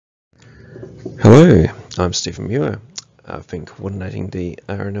Hello, I'm Stephen Muir. I've been coordinating the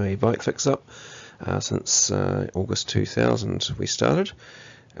aranui bike fix-up since August 2000 we started.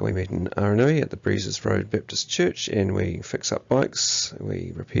 We meet in Aranui at the Breezes Road Baptist Church and we fix up bikes,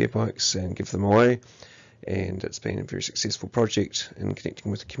 we repair bikes and give them away, and it's been a very successful project in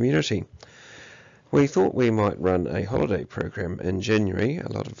connecting with the community. We thought we might run a holiday program in January.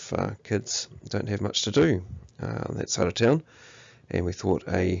 A lot of kids don't have much to do on that side of town, and we thought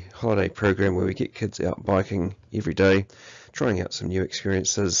a holiday program where we get kids out biking every day, trying out some new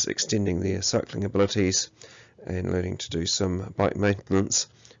experiences, extending their cycling abilities and learning to do some bike maintenance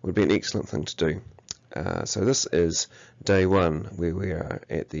would be an excellent thing to do. So this is day one where we are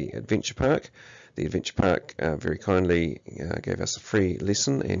at the Adventure Park. The Adventure Park very kindly gave us a free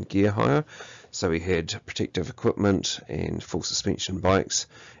lesson and gear hire. So we had protective equipment and full suspension bikes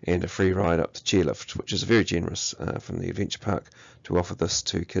and a free ride up the chairlift, which is very generous from the Adventure Park to offer this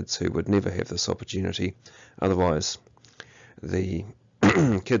to kids who would never have this opportunity otherwise. The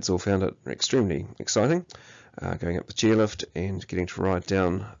kids all found it extremely exciting, going up the chairlift and getting to ride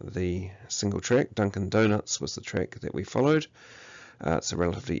down the single track. Dunkin' Donuts was the track that we followed. It's a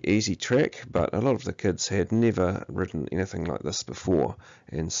relatively easy track, but a lot of the kids had never ridden anything like this before,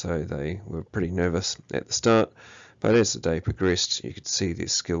 and so they were pretty nervous at the start, but as the day progressed you could see their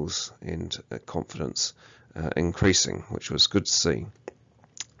skills and confidence increasing, which was good to see.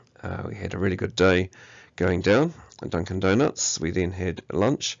 We had a really good day going down at Dunkin' Donuts. We then had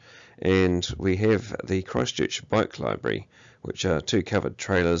lunch, and we have the Christchurch Bike Library, which are two covered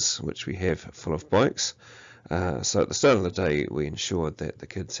trailers which we have full of bikes. So at the start of the day we ensured that the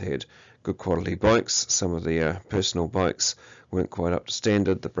kids had good quality bikes. Some of their personal bikes weren't quite up to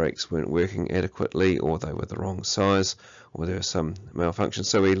standard, the brakes weren't working adequately, or they were the wrong size, or there was some malfunction,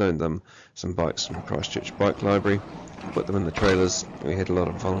 so we loaned them some bikes from the Christchurch Bike Library, put them in the trailers. We had a lot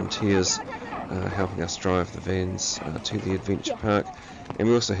of volunteers helping us drive the vans to the Adventure Park, and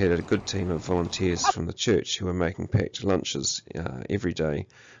we also had a good team of volunteers from the church who were making packed lunches every day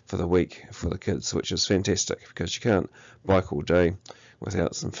for the week for the kids, which is fantastic because you can't bike all day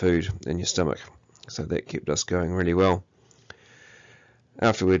without some food in your stomach, so that kept us going really well.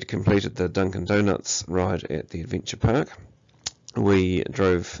 After we'd completed the Dunkin' Donuts ride at the Adventure Park, we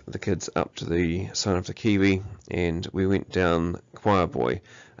drove the kids up to the Sign of the Kiwi and we went down Choir Boy.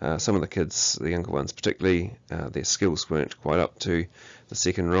 Some of the kids, the younger ones particularly, their skills weren't quite up to the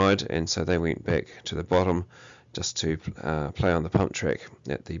second ride, and so they went back to the bottom just to play on the pump track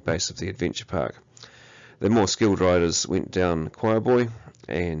at the base of the Adventure Park. The more skilled riders went down Choir Boy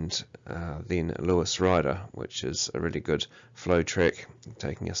and then Lewis Rider, which is a really good flow track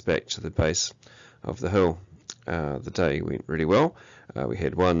taking us back to the base of the hill. The day went really well. We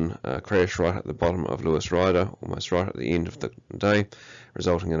had one crash right at the bottom of Lewis Rider, almost right at the end of the day,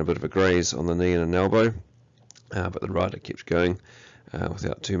 resulting in a bit of a graze on the knee and an elbow, but the rider kept going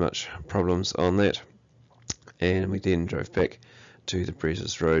without too much problems on that. And we then drove back to the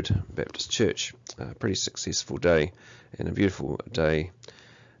Breezes Road Baptist Church. A pretty successful day and a beautiful day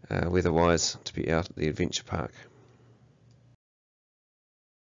weather-wise to be out at the Adventure Park.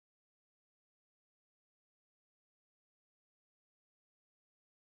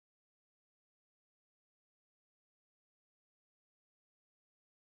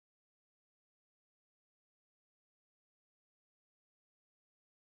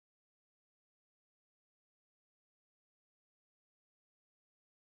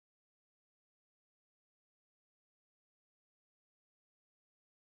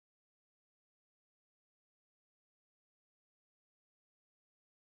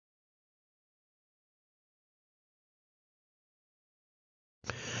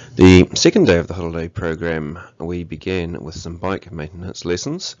 The second day of the holiday program we began with some bike maintenance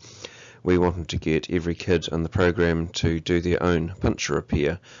lessons. We wanted to get every kid in the program to do their own puncture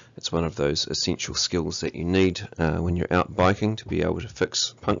repair. It's one of those essential skills that you need when you're out biking to be able to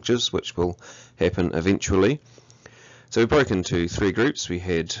fix punctures, which will happen eventually. So we broke into three groups. We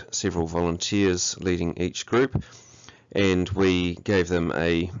had several volunteers leading each group, and we gave them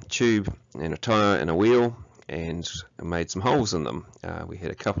a tube and a tyre and a wheel and made some holes in them. We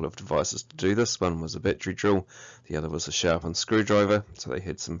had a couple of devices to do this. One was a battery drill, the other was a sharpened screwdriver, so they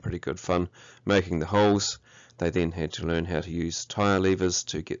had some pretty good fun making the holes. They then had to learn how to use tyre levers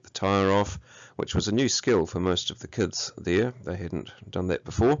to get the tyre off, which was a new skill for most of the kids there. They hadn't done that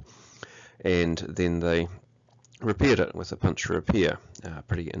before. And then they repaired it with a puncture repair,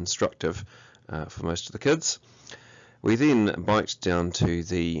 pretty instructive for most of the kids. We then biked down to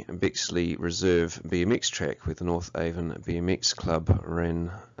the Bexley Reserve BMX track where the North Avon BMX Club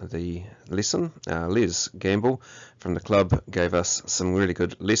ran the lesson. Les Gamble from the club gave us some really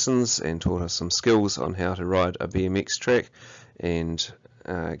good lessons and taught us some skills on how to ride a BMX track and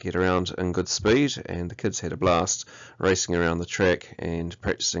get around in good speed, and the kids had a blast racing around the track and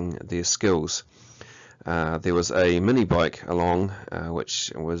practicing their skills. There was a mini bike along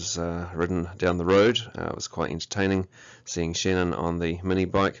which was ridden down the road. It was quite entertaining seeing Shannon on the mini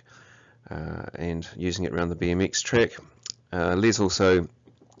bike and using it around the BMX track. Les also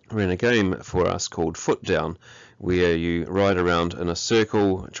ran a game for us called Foot Down, where you ride around in a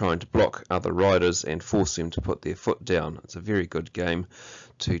circle trying to block other riders and force them to put their foot down. It's a very good game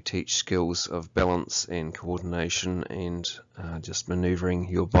to teach skills of balance and coordination and just maneuvering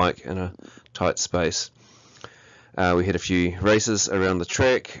your bike in a tight space. We had a few races around the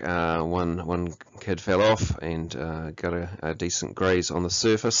track. One kid fell off and got a decent graze on the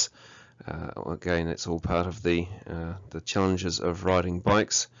surface. Again, it's all part of the challenges of riding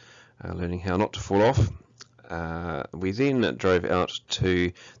bikes, learning how not to fall off. We then drove out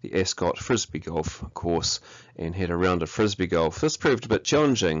to the Ascot Frisbee Golf course and had a round of Frisbee Golf. This proved a bit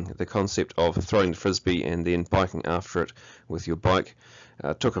challenging. The concept of throwing the Frisbee and then biking after it with your bike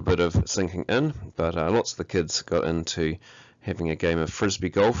took a bit of sinking in, but lots of the kids got into having a game of Frisbee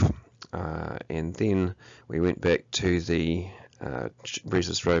Golf. And then we went back to the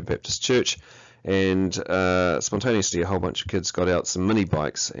Breezes Road Baptist Church, and spontaneously a whole bunch of kids got out some mini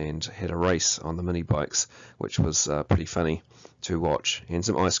bikes and had a race on the mini bikes, which was pretty funny to watch, and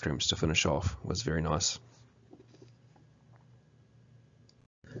some ice creams to finish off. It was very nice.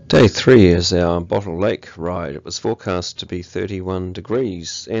 Day 3 is our Bottle Lake ride. It was forecast to be 31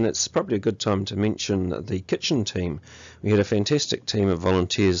 degrees, and it's probably a good time to mention the kitchen team. We had a fantastic team of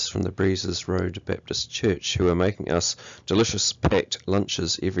volunteers from the Breezes Road Baptist Church who were making us delicious packed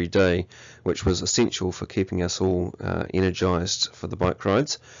lunches every day, which was essential for keeping us all energised for the bike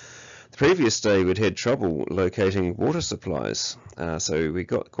rides. The previous day we'd had trouble locating water supplies, so we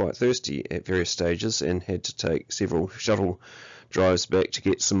got quite thirsty at various stages and had to take several shuttle drives back to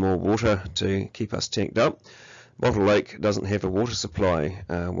get some more water to keep us tanked up. Bottle Lake doesn't have a water supply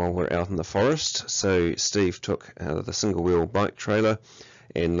while we're out in the forest, so Steve took the single wheel bike trailer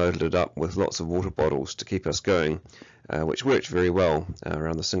and loaded it up with lots of water bottles to keep us going, which worked very well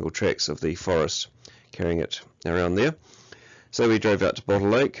around the single tracks of the forest, carrying it around there. So we drove out to Bottle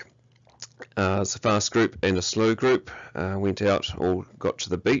Lake. It's a fast group and a slow group. Went out, all got to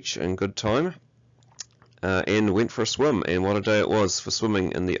the beach in good time. And went for a swim, and what a day it was for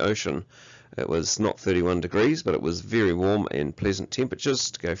swimming in the ocean. It was not 31 degrees, but it was very warm and pleasant temperatures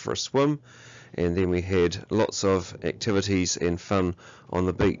to go for a swim. And then we had lots of activities and fun on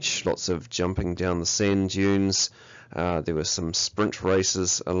the beach, lots of jumping down the sand dunes. There were some sprint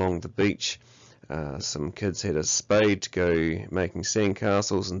races along the beach. Some kids had a spade to go making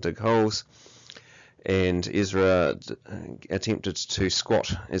sandcastles and dig holes. And Ezra attempted to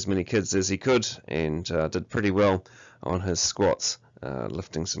squat as many kids as he could, and did pretty well on his squats,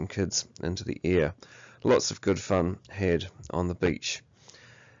 lifting some kids into the air. Lots of good fun had on the beach.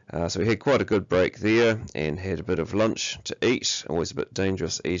 So we had quite a good break there and had a bit of lunch to eat. Always a bit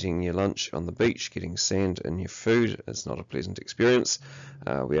dangerous eating your lunch on the beach, getting sand in your food. It's not a pleasant experience.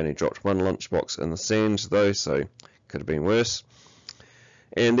 We only dropped one lunchbox in the sand though, so could have been worse.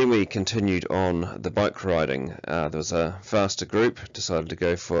 And then we continued on the bike riding. There was a faster group, decided to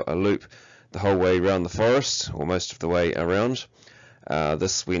go for a loop the whole way around the forest, or most of the way around.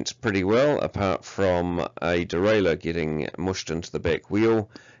 This went pretty well, apart from a derailleur getting mushed into the back wheel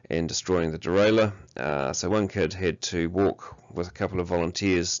and destroying the derailleur. So one kid had to walk with a couple of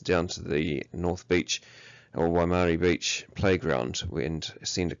volunteers down to the North Beach or Waimari Beach playground and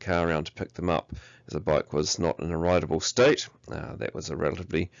send a car around to pick them up, as the bike was not in a rideable state. That was a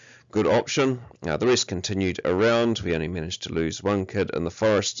relatively good option. The rest continued around. We only managed to lose one kid in the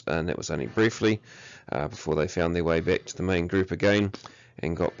forest, and that was only briefly, before they found their way back to the main group again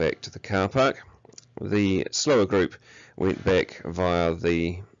and got back to the car park. The slower group went back via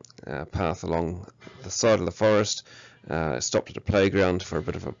the path along the side of the forest, stopped at a playground for a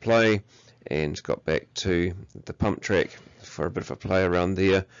bit of a play, and got back to the pump track for a bit of a play around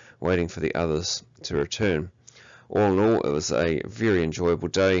there, waiting for the others to return. All in all, it was a very enjoyable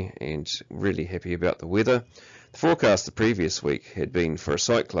day and really happy about the weather. The forecast the previous week had been for a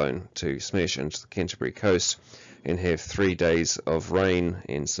cyclone to smash into the Canterbury coast and have 3 days of rain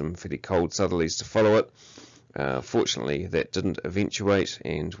and some fairly cold southerlies to follow it. Fortunately, that didn't eventuate,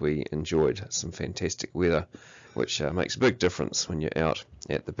 and we enjoyed some fantastic weather, which makes a big difference when you're out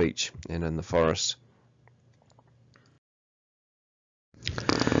at the beach and in the forest.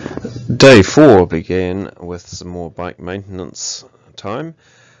 Day 4 began with some more bike maintenance time.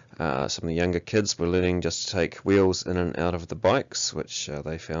 Some of the younger kids were learning just to take wheels in and out of the bikes, which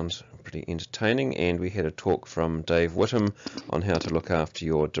they found pretty entertaining, and we had a talk from Dave Whittam on how to look after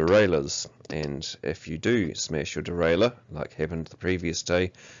your derailleurs. And if you do smash your derailleur, like happened the previous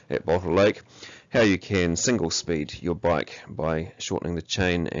day at Bottle Lake, how you can single speed your bike by shortening the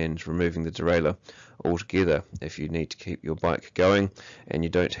chain and removing the derailleur altogether if you need to keep your bike going and you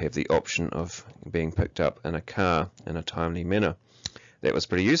don't have the option of being picked up in a car in a timely manner. That was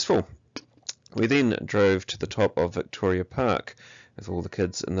pretty useful. We then drove to the top of Victoria Park with all the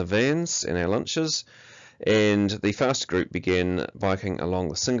kids in the vans and our lunches, and the faster group began biking along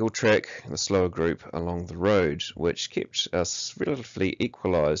the single track, the slower group along the road, which kept us relatively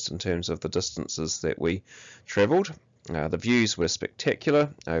equalised in terms of the distances that we travelled. The views were spectacular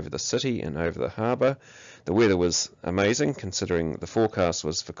over the city and over the harbour. The weather was amazing considering the forecast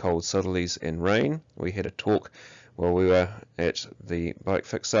was for cold southerlies and rain. We had a talk while we were at the bike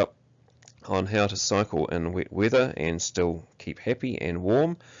fix-up on how to cycle in wet weather and still keep happy and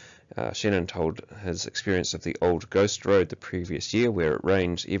warm. Shannon told his experience of the old Ghost Road the previous year where it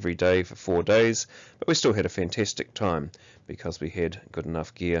rained every day for 4 days, but we still had a fantastic time because we had good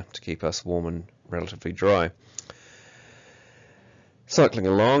enough gear to keep us warm and relatively dry. Cycling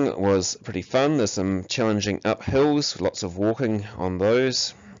along was pretty fun. There's some challenging uphills, lots of walking on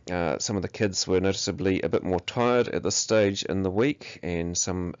those. Some of the kids were noticeably a bit more tired at this stage in the week, and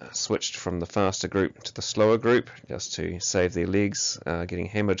some switched from the faster group to the slower group just to save their legs getting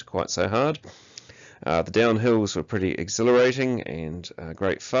hammered quite so hard. The downhills were pretty exhilarating and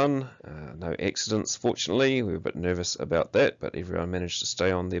great fun. No accidents, fortunately. We were a bit nervous about that, but everyone managed to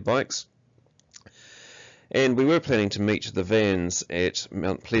stay on their bikes. And we were planning to meet the vans at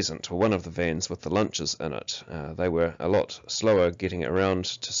Mount Pleasant, or one of the vans with the lunches in it. They were a lot slower getting around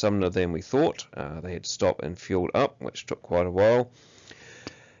to Sumner than we thought. They had to stop and fuel up, which took quite a while.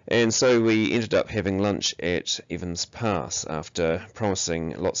 And so we ended up having lunch at Evans Pass after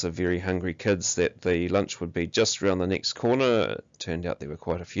promising lots of very hungry kids that the lunch would be just around the next corner. It turned out there were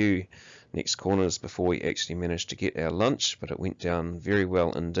quite a few next corners before we actually managed to get our lunch, but it went down very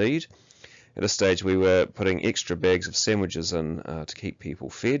well indeed. At this stage we were putting extra bags of sandwiches in to keep people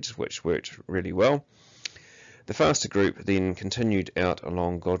fed, which worked really well. The faster group then continued out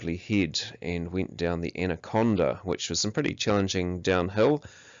along Godley Head and went down the Anaconda, which was some pretty challenging downhill,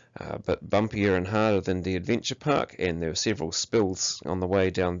 but bumpier and harder than the adventure park, and there were several spills on the way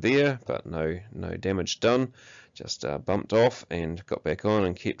down there, but no damage done. Just bumped off and got back on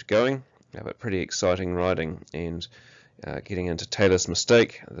and kept going. But pretty exciting riding. And getting into Taylor's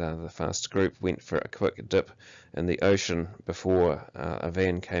Mistake, the fast group went for a quick dip in the ocean before a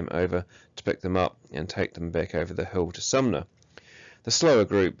van came over to pick them up and take them back over the hill to Sumner. The slower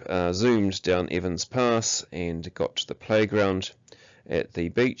group zoomed down Evans Pass and got to the playground at the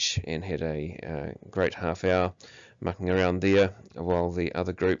beach and had a great half hour mucking around there while the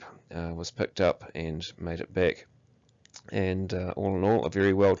other group was picked up and made it back. And all in all, a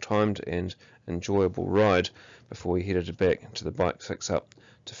very well timed and enjoyable ride before we headed back to the bike fix-up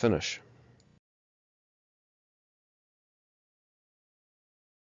to finish.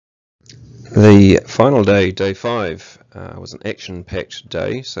 The final day, day 5, was an action-packed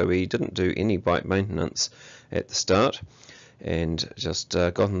day, so we didn't do any bike maintenance at the start and just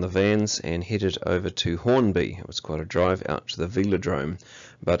got in the vans and headed over to Hornby. It was quite a drive out to the velodrome,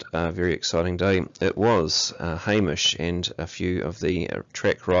 but a very exciting day it was. Hamish and a few of the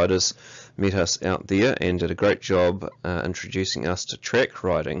track riders met us out there and did a great job introducing us to track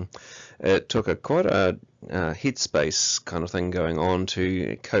riding. It took quite a headspace kind of thing going on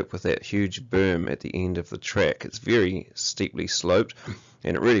to cope with that huge berm at the end of the track. It's very steeply sloped,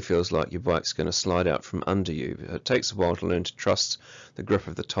 and it really feels like your bike's going to slide out from under you. It takes a while to learn to trust the grip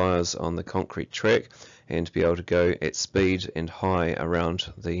of the tyres on the concrete track and to be able to go at speed and high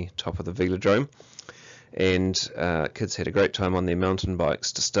around the top of the velodrome. And kids had a great time on their mountain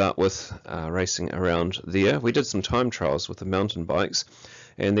bikes to start with, racing around there. We did some time trials with the mountain bikes,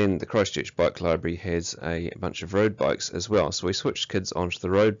 and then the Christchurch Bike Library has a bunch of road bikes as well, so we switched kids onto the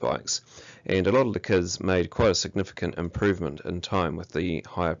road bikes, and a lot of the kids made quite a significant improvement in time with the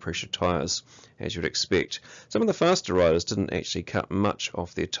higher pressure tyres, as you'd expect. Some of the faster riders didn't actually cut much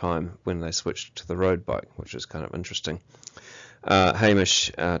off their time when they switched to the road bike, which is kind of interesting.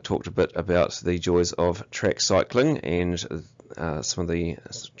 Hamish talked a bit about the joys of track cycling and some of the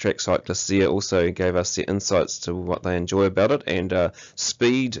track cyclists there also gave us their insights to what they enjoy about it, and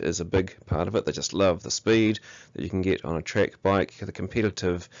speed is a big part of it. They just love the speed that you can get on a track bike, the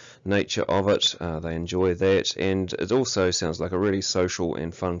competitive nature of it. They enjoy that, and it also sounds like a really social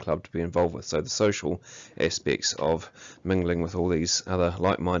and fun club to be involved with. So the social aspects of mingling with all these other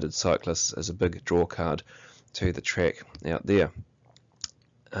like-minded cyclists is a big draw card to the track out there.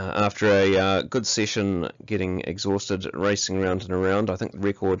 After a good session, getting exhausted, racing around and around, I think the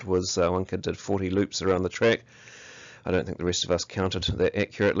record was one kid did 40 loops around the track. I don't think the rest of us counted that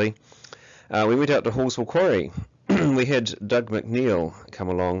accurately. We went out to Hallsville Quarry. We had Doug McNeil come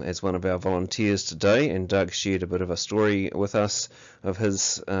along as one of our volunteers today, and Doug shared a bit of a story with us of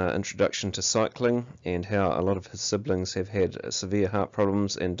his introduction to cycling and how a lot of his siblings have had severe heart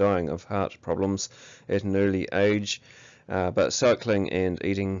problems and dying of heart problems at an early age. But cycling and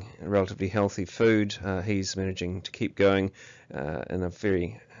eating relatively healthy food, he's managing to keep going in a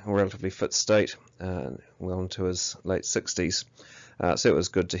very relatively fit state, well into his late 60s. So it was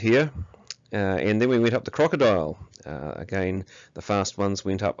good to hear. And then we went up the Crocodile. Again, the fast ones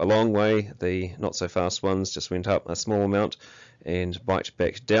went up a long way, the not so fast ones just went up a small amount and biked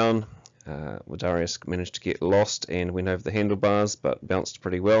back down. Darius managed to get lost and went over the handlebars, but bounced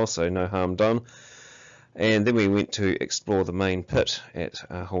pretty well, so no harm done. And then we went to explore the main pit at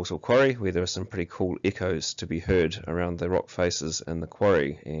Hallsville Quarry, where there are some pretty cool echoes to be heard around the rock faces in the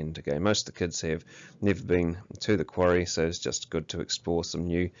quarry. And again, most of the kids have never been to the quarry, so it's just good to explore some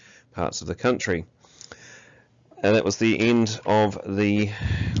new parts of the country. And that was the end of the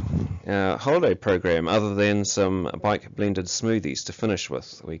holiday program, other than some bike blended smoothies to finish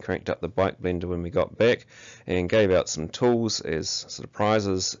with. We cranked up the bike blender when we got back and gave out some tools as sort of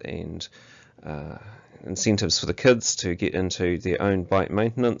prizes and incentives for the kids to get into their own bike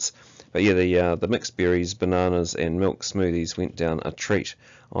maintenance. But yeah, the mixed berries, bananas and milk smoothies went down a treat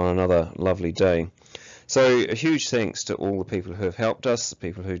on another lovely day. So a huge thanks to all the people who have helped us, the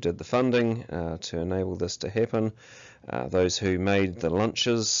people who did the funding to enable this to happen, those who made the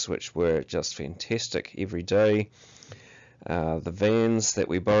lunches, which were just fantastic every day. The vans that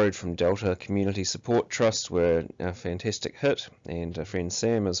we borrowed from Delta Community Support Trust were a fantastic hit, and our friend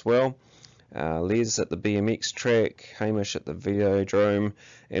Sam as well. Les at the BMX track, Hamish at the Videodrome,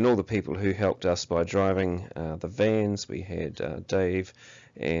 and all the people who helped us by driving the vans. We had Dave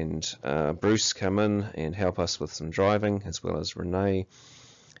and Bruce come in and help us with some driving, as well as Renee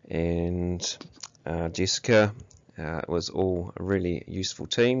and Jessica. It was all a really useful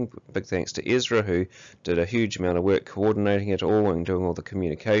team. Big thanks to Ezra, who did a huge amount of work coordinating it all and doing all the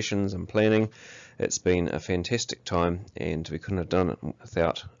communications and planning. It's been a fantastic time, and we couldn't have done it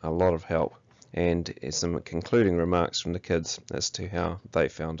without a lot of help. And some concluding remarks from the kids as to how they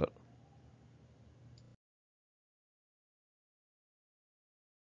found it.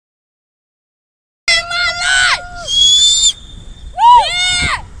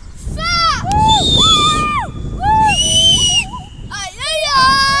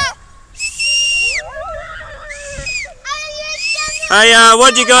 Hey,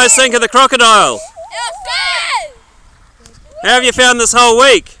 what do you guys think of the Crocodile? It was good! How have you found this whole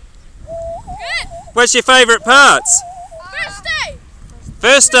week? Good! What's your favourite parts? First day!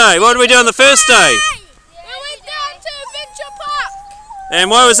 First day, what did we do on the first day? We went down to Adventure Park!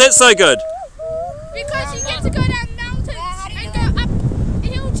 And why was that so good? Because you get to go down mountains and go up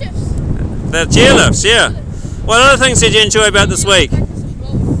hill chips. The chairlifts, yeah. What other things did you enjoy about this week?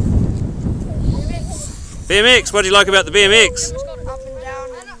 BMX, what do you like about the BMX? Up and down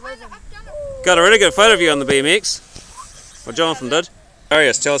and rhythm. Got a really good photo of you on the BMX. What Jonathan did.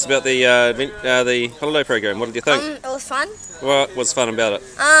 Darius, tell us about the holiday program. What did you think? It was fun. What was fun about it?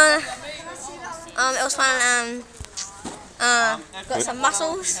 It was fun. Got some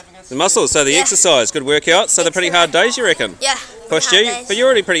muscles. The muscles, so the exercise, good workout. So they're pretty hard days, you reckon? Yeah. Pushed you, but you're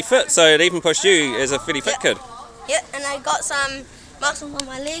already pretty fit, so it even pushed you as a fairly fit kid. Yep, and I got some muscles on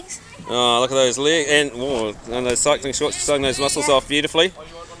my legs. Oh, look at those legs and those cycling shorts, showing those muscles off beautifully.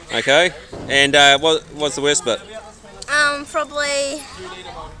 Okay, and what's the worst bit? Probably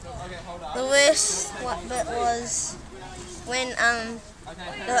the worst bit was when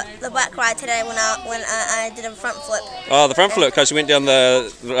the back ride today when I did a front flip. Oh, the front flip, because you went down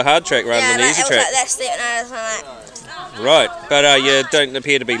the hard track rather than the easy track. Yeah, like that steep, and I was like. Right, but you don't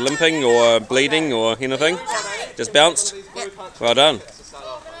appear to be limping or bleeding or anything. Just bounced. Yep. Well done.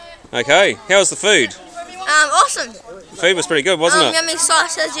 Okay, how was the food? Awesome. The food was pretty good, wasn't it? Yummy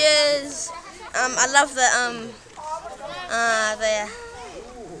sausages. I love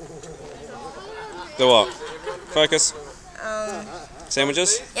The what? Focus.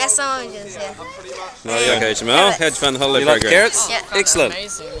 Sandwiches? Yeah, sandwiches, yeah. Right, okay, Jamal. How'd you find the holiday program? Carrots? Yeah. Excellent.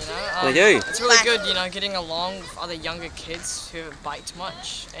 Amazing, you know. Thank you. It's really good, you know, getting along with other younger kids who haven't biked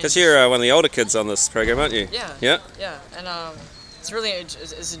much. And Because you're one of the older kids on this program, aren't you? Yeah. Yeah. Yeah, and it's really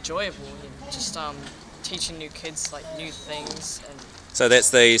it's enjoyable. You know, just teaching new kids like new things and So that's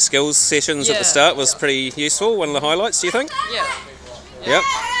the skills sessions at the start was yeah. pretty useful. One of the highlights, do you think? yeah. Yep.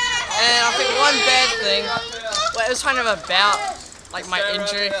 And I think one bad thing, well, it was kind of about like my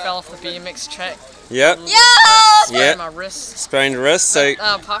injury, fell off the BMX track. Yep. Sprained my wrist. Sprained wrist. So.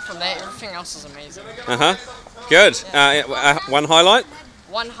 Apart from that, everything else is amazing. Good. One highlight.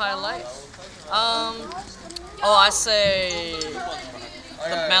 One highlight. I say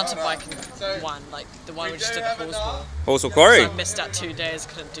the mountain biking one, like the one we just did at Horswell. Horswell Quarry. So I missed out 2 days,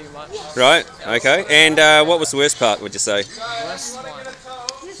 couldn't do much. Right. Okay. And what was the worst part? Would you say? Worst one.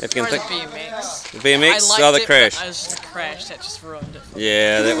 If you can Probably think. the BMX. The BMX. I liked The it, crash. but it was just a crash that just ruined it.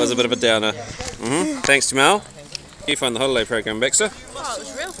 Yeah, that was a bit of a downer. Thanks, Jamal. You find the holiday program, Baxter? Oh, it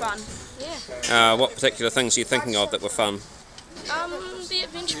was real fun. What particular things are you thinking of that were fun? The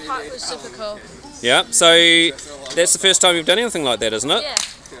adventure park was super cool. Yeah. So that's the first time you've done anything like that, isn't it? Yeah.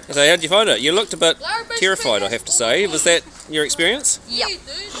 So how did you find it? You looked a bit terrified, I have to say. Was that your experience? Yeah.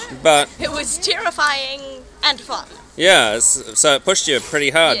 But It was terrifying and fun. yeah, so it pushed you pretty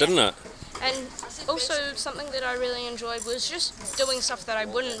hard, Yeah. didn't it? And also something that I really enjoyed was just doing stuff that I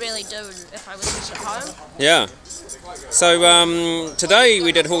wouldn't really do if I was just at home. Yeah. So today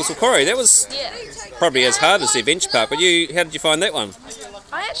we did Horswell Quarry. That was Yeah. probably as hard as the adventure park. But how did you find that one?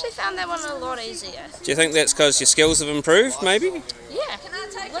 I actually found that one a lot easier. Do you think that's because your skills have improved, maybe? Yeah.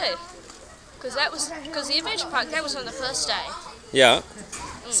 Because the adventure park, that was on the first day. Yeah.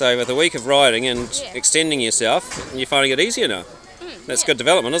 So with a week of riding and Yeah. extending yourself, you're finding it easier now. That's good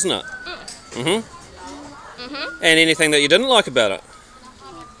development, isn't it? And anything that you didn't like about it?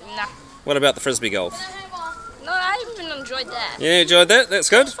 Nah. What about the frisbee golf? No, I even enjoyed that. Yeah, enjoyed that? That's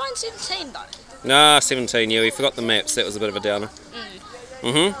good? It's fine 17 though. Nah, 17, yeah, we forgot the maps. That was a bit of a downer.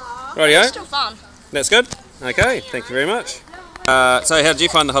 It's Rightio, still fun. that's good. Okay, thank you very much. So how did you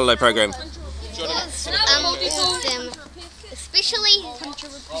find the holiday program? Awesome,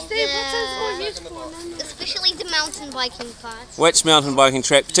 especially the mountain biking part. Which mountain biking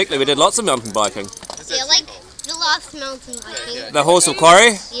track particularly? We did lots of mountain biking. Yeah, like the last mountain biking. The Horswell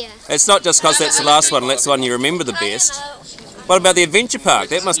Quarry? Yeah. It's not just because that's the last one, that's the one you remember the best. What about the adventure park?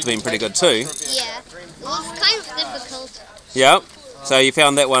 That must have been pretty good too. Yeah. It was kind of difficult. Yeah. So you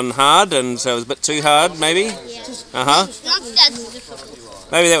found that one hard, and so it was a bit too hard, maybe? Yeah. Uh-huh. Not that difficult.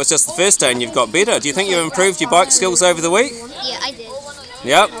 Maybe that was just the first day and you've got better. Do you think you've improved your bike skills over the week? Yeah, I did.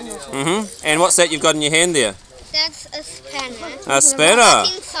 Yep. And what's that you've got in your hand there? That's a spanner. A spanner.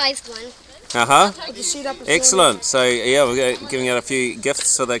 14-sized one. Excellent. So yeah, we're giving out a few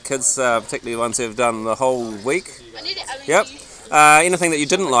gifts for the kids, particularly the ones who've done the whole week. Yep. Anything that you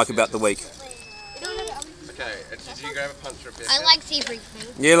didn't like about the week? I liked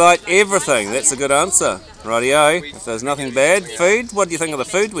everything. You liked everything. That's a good answer. Rightio. If there's nothing bad, food. What do you think of the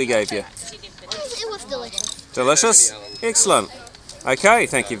food we gave you? It was delicious. Delicious. Excellent. Okay.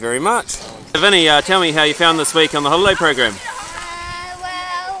 Thank you very much. Vinny, tell me how you found this week on the holiday program.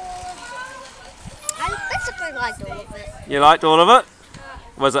 I basically liked all of it. You liked all of it?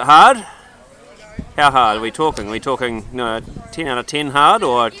 Was it hard? How hard are we talking? Are we talking 10 out of 10 hard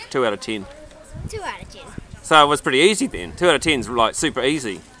or 2 out of 10? 2 out of 10. So it was pretty easy then. 2 out of 10 is like super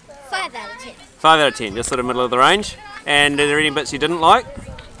easy. 5 out of 10. 5 out of 10, just sort of middle of the range. And are there any bits you didn't like?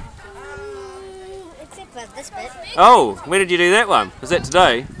 Except for this bit. Oh, when did you do that one? Was that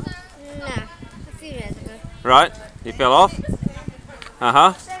today? No, a few days ago. Right, you fell off?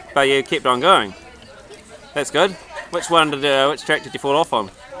 But you kept on going. That's good. Which track did you fall off on?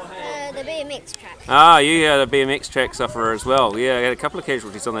 The BMX track. Ah, you had a BMX track sufferer as well. Yeah, I had a couple of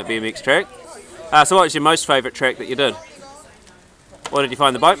casualties on that BMX track. So what was your most favourite track that you did? Or did you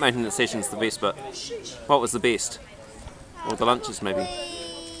find the bike maintenance sessions the best bit? What was the best? Or the lunches maybe?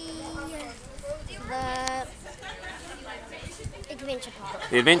 The adventure park.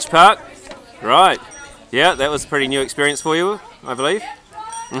 The adventure park? Right. Yeah, that was a pretty new experience for you, I believe.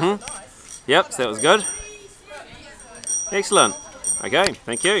 Yep, so that was good. Excellent. Okay,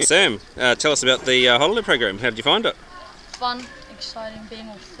 thank you. Sam, tell us about the holiday program. How did you find it? Fun, exciting, being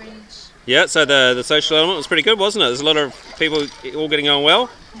with friends. Yeah, so the social element was pretty good, wasn't it? There's a lot of people all getting on well.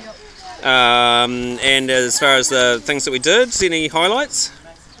 Yep. And as far as the things that we did, see any highlights?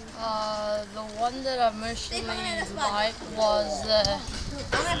 The one that I mostly liked was the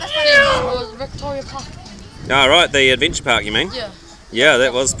Victoria Park. Ah, right, the adventure park, you mean? Yeah. Yeah,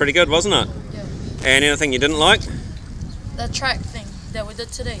 that was pretty good, wasn't it? Yeah. And anything you didn't like? The track thing. that we did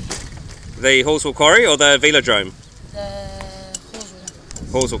today. The Hallsville Quarry or the Velodrome? The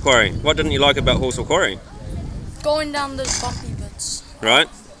Hallsville. Hallsville Quarry. What didn't you like about Hallsville Quarry? Going down those bumpy bits. Right.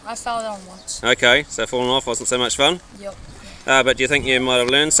 I fell down once. Okay, so falling off wasn't so much fun? Yep. But do you think you might have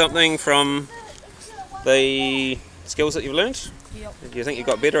learned something from the skills that you've learned? Yep. Do you think you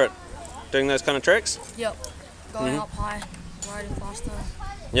got better at doing those kind of tracks? Yep. Going up high, riding faster,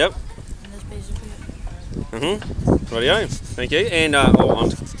 Yep. and that's basically it. Rightio. Thank you. And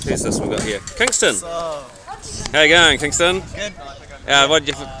who's this we've got here? Kingston. How you going, Kingston? Good. What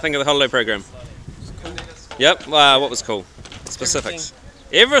did you think of the holiday program? Yep. What was cool? Specifics.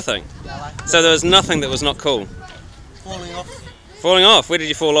 Everything. So there was nothing that was not cool. Falling off. Falling off. Where did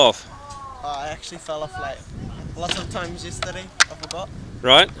you fall off? I actually fell off like lots of times yesterday. I forgot.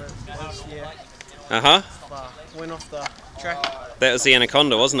 Right. Yeah. Went off the track. That was the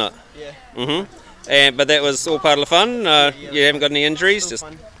Anaconda, wasn't it? Yeah. But that was all part of the fun. You haven't got any injuries. Still Just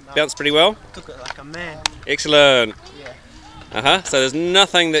fun. No, bounced pretty well. took it like a man. Excellent. Yeah. So there's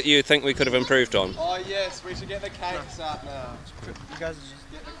nothing that you think we could have improved on. Oh yes, we should get the cakes up now. You guys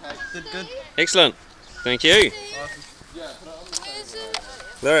did good. Excellent. Thank you.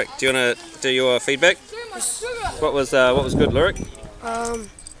 Lyric, do you want to do your feedback? What was good, Lyric?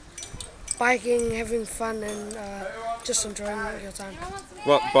 Biking, having fun, and just enjoying your time.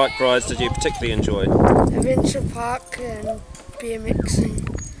 What bike rides did you particularly enjoy? Adventure park and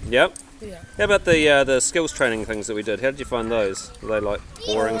BMXing. Yep. Yeah. How about the skills training things that we did? How did you find those? Were they like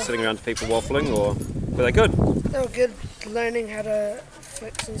boring, sitting around to people waffling, or were they good? They were good, learning how to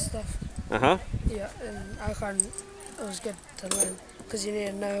fix and stuff. Yeah, And it was good to learn because you need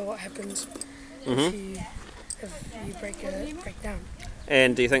to know what happens Mhm. if you break down.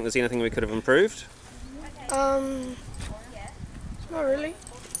 And do you think there's anything we could have improved? Not really.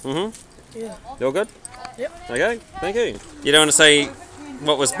 Yeah. You all good? Yep. Okay, thank you. You don't want to say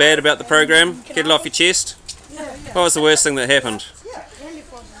what was bad about the program? Get it off your chest. What was the worst thing that happened?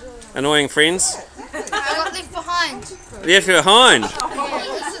 Annoying friends? I got left behind. Left behind?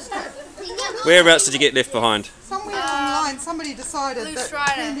 Whereabouts did you get left behind? Somewhere online, somebody decided Lewis that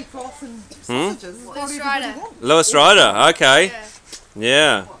Rider. candy cross and sausages is not Lewis even Rider. good. Lewis Rider, okay.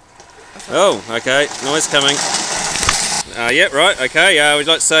 Yeah. Oh, okay. Noise coming. Yeah, right, okay. Would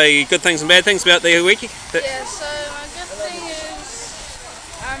you like to say good things and bad things about the week? Yeah, so my good thing is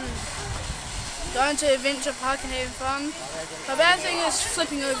going to Adventure Park and having fun. My bad thing is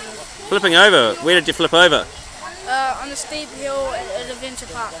flipping over Flipping over. Where did you flip over? on a steep hill at Adventure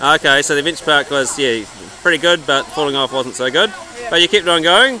Park. Okay, so the Adventure Park was, pretty good, but falling off wasn't so good. But you kept on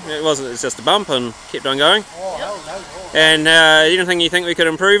going. It was just a bump and kept on going. And anything you think we could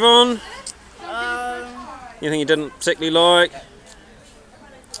improve on? Anything you didn't particularly like?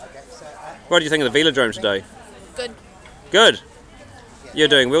 What did you think of the Velodrome today? Good. Good. You're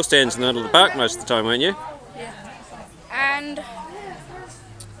doing wheel stands in the middle of the park most of the time, weren't you? Yeah. And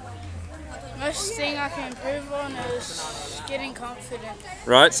most thing I can improve on is getting confident.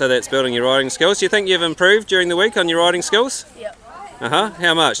 Right, so that's building your riding skills. Do you think you've improved during the week on your riding skills? Yep.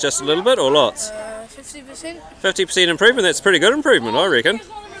 How much? Just a little bit or lots? 50%. 50% improvement, that's pretty good improvement, I reckon.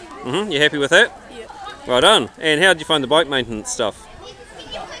 You happy with that? Yep. Well done. And how did you find the bike maintenance stuff?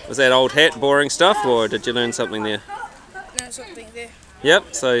 Was that old hat boring stuff, or did you learn something there? Learn something there.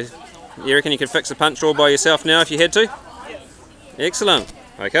 Yep, so you reckon you could fix a punch draw by yourself now if you had to? Yep. Excellent.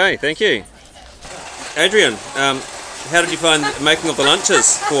 Okay, thank you. Adrian, how did you find the making of the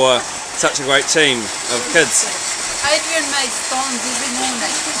lunches for such a great team of kids? Adrian made scones every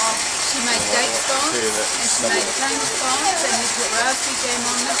morning. She made date scones and she made plain scones and we put raspberry jam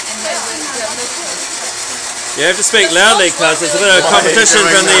on them and they were delicious. You have to speak loudly because there's a bit of competition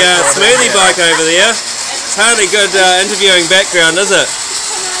from the smoothie bike over there. It's hardly good interviewing background, is it?